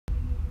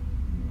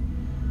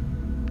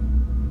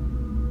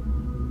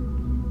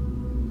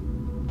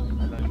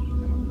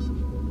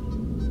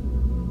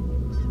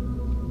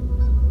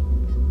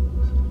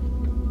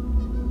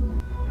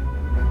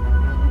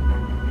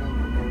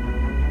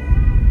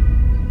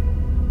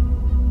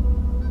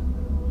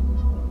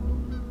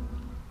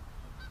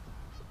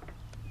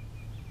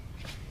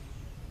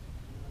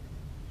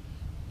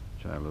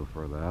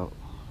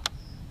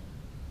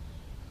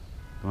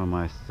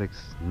my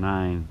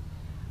 6'9"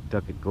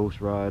 Ducket Ghost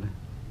Rod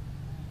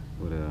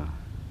with a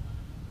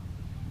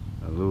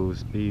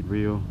Lewis speed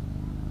reel.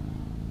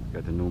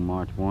 Got the new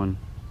March 1.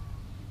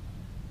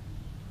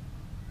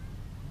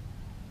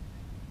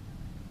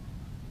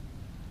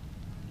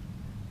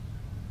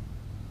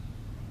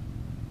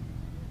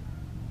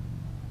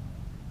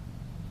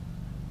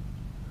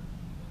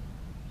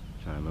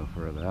 Try a little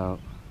further out.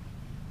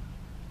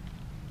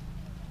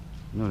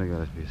 I know there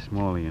gotta be a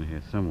smallie in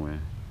here somewhere.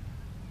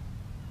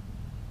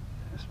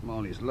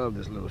 Smallies love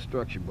this little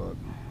structure bug.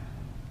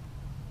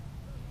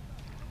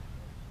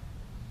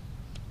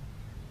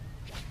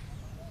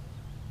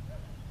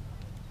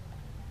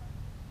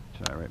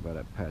 Try right by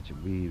that patch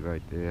of weed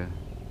right there.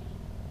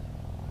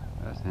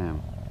 That's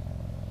him.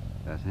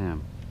 That's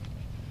him.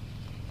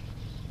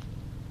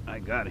 I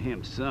got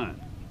him,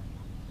 son.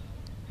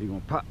 He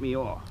gonna pop me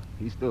off.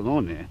 He's still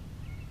on there.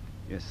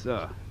 Yes,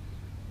 sir.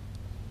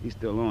 He's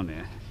still on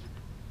there.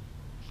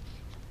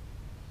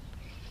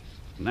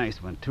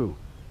 Nice one, too.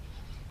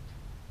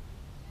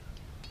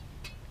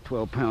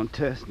 12-pound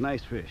test.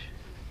 Nice fish.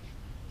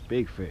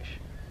 Big fish.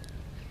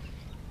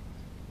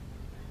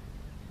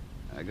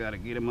 I gotta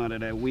get him out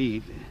of that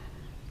weed.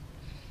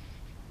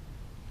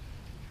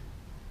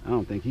 I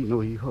don't think he know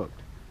he hooked.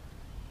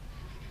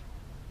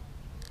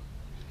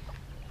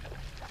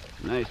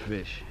 Nice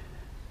fish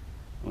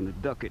on the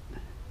Ducket.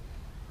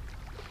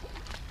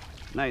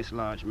 Nice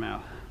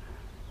largemouth.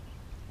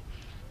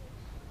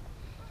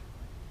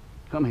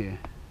 Come here.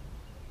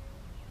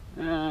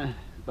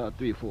 About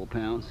 3 or 4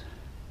 pounds.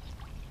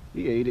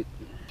 He ate it.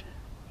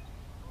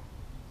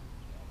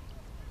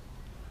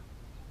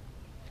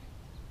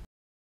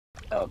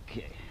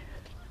 Okay.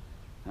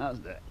 How's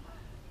that?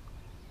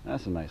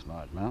 That's a nice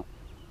largemouth.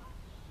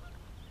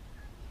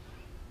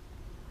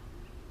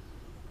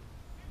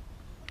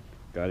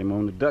 Got him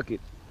on the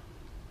Ducket.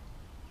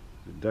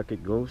 The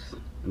Ducket Ghost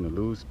and the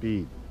Lewis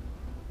Speed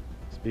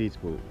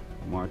Spool.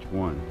 March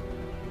 1.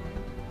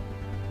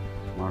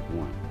 Mark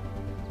 1.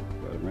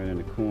 Got him right in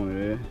the corner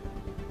there.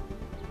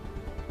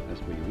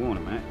 That's where you want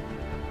him at.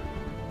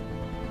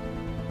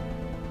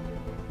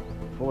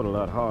 Fought a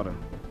lot harder.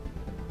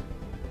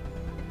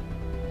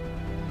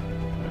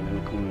 Right in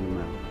the corner of the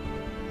mouth.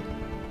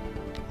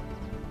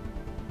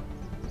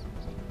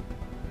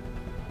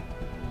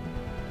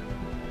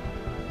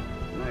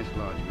 Nice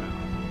largemouth.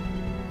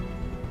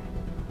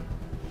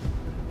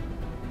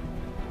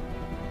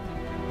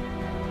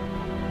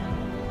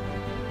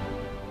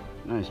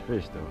 Nice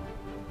fish though.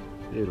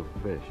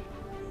 Beautiful fish.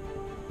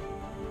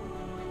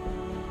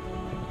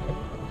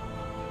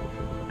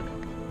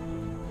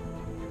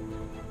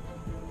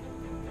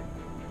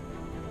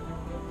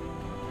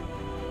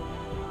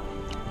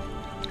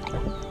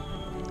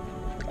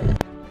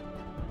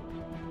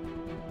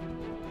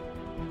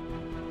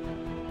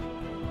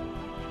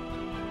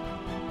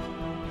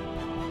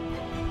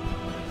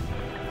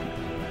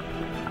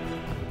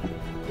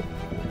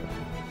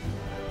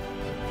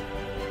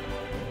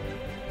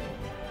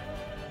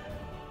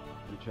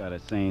 Try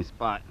that same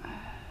spot.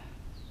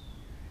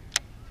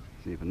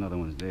 See if another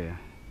one's there.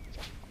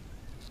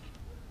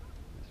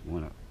 There's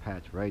one a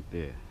patch right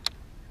there.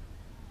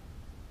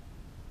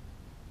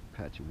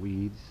 Patch of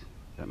weeds.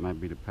 That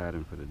might be the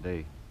pattern for the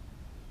day.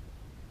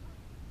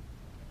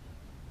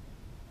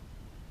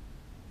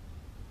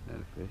 Is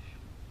that a fish?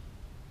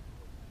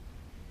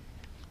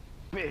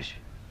 Fish!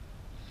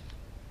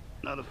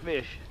 Another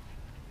fish.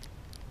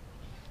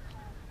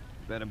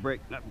 Better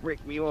not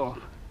break me off.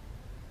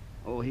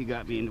 Oh, he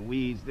got me in the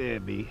weeds there,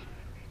 B.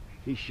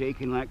 He's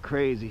shaking like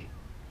crazy.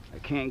 I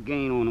can't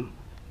gain on him.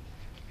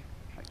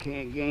 I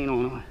can't gain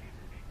on him.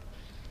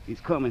 He's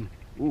coming.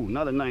 Ooh,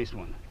 another nice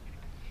one.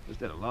 Is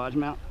that a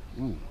largemouth?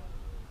 Ooh,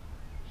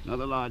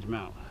 another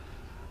largemouth.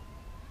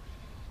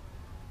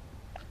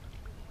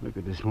 Look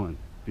at this one.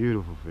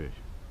 Beautiful fish.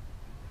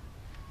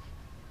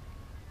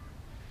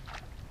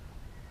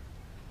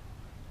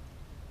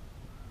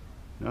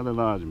 Another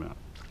largemouth.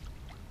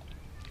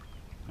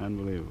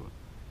 Unbelievable.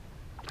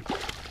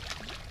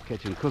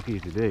 Catching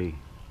cookies today.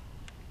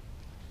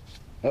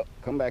 Oh,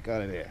 come back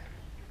out of there.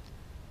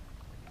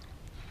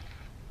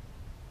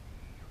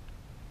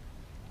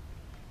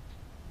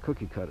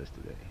 Cookie cutters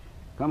today.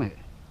 Come here.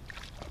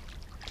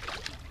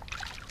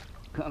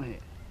 Come here.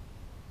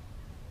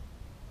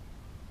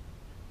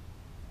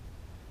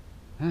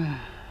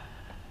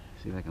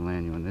 See if I can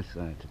land you on this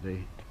side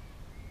today.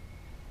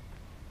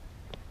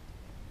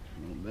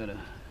 A little better.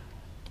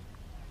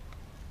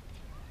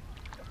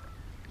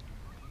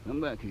 Come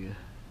back here.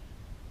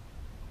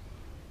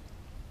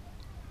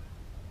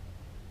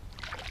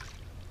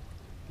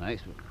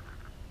 Nice one.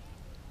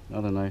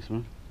 Another nice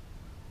one.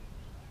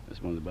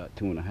 This one's about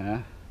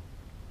 2.5.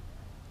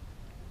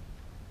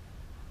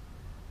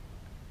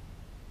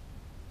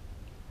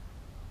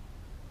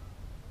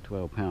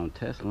 £12-pound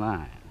test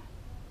line.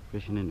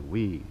 Fishing in the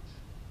weeds.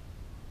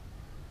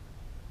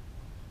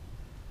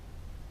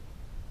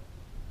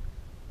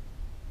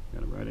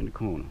 Got it right in the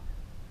corner.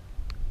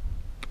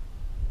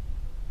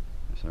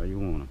 That's how you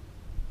want them.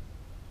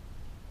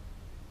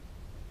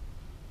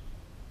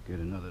 Get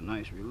another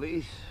nice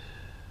release.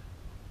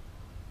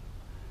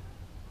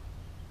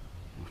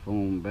 My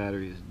phone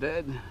battery is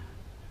dead.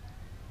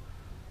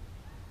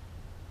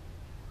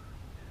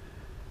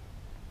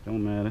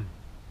 Don't matter.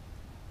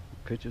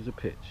 Pitch is a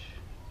pitch.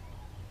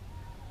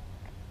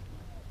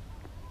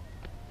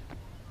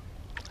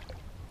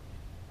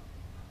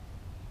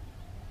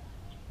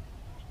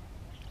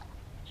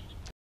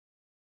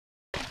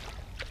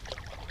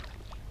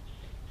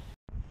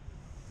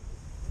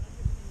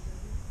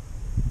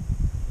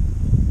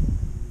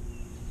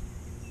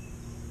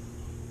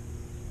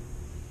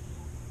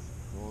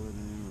 Rolling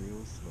in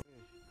real slow.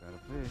 Got a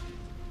fish.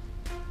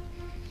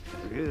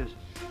 There it is.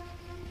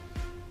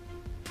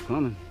 It's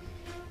coming.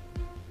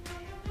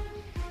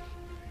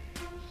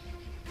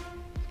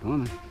 It's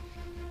coming.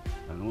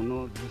 I don't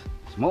know if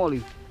it's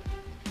smallie.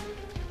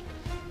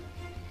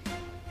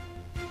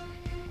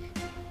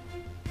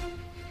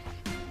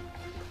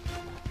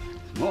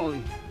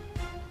 Smallie.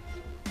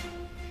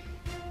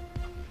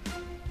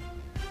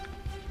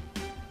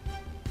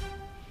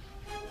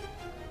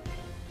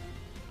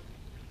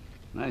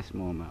 Nice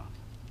smallmouth.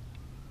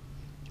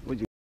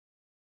 What'd you?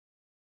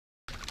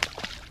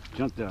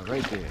 Jumped out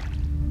right there.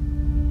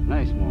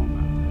 Nice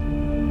smallmouth.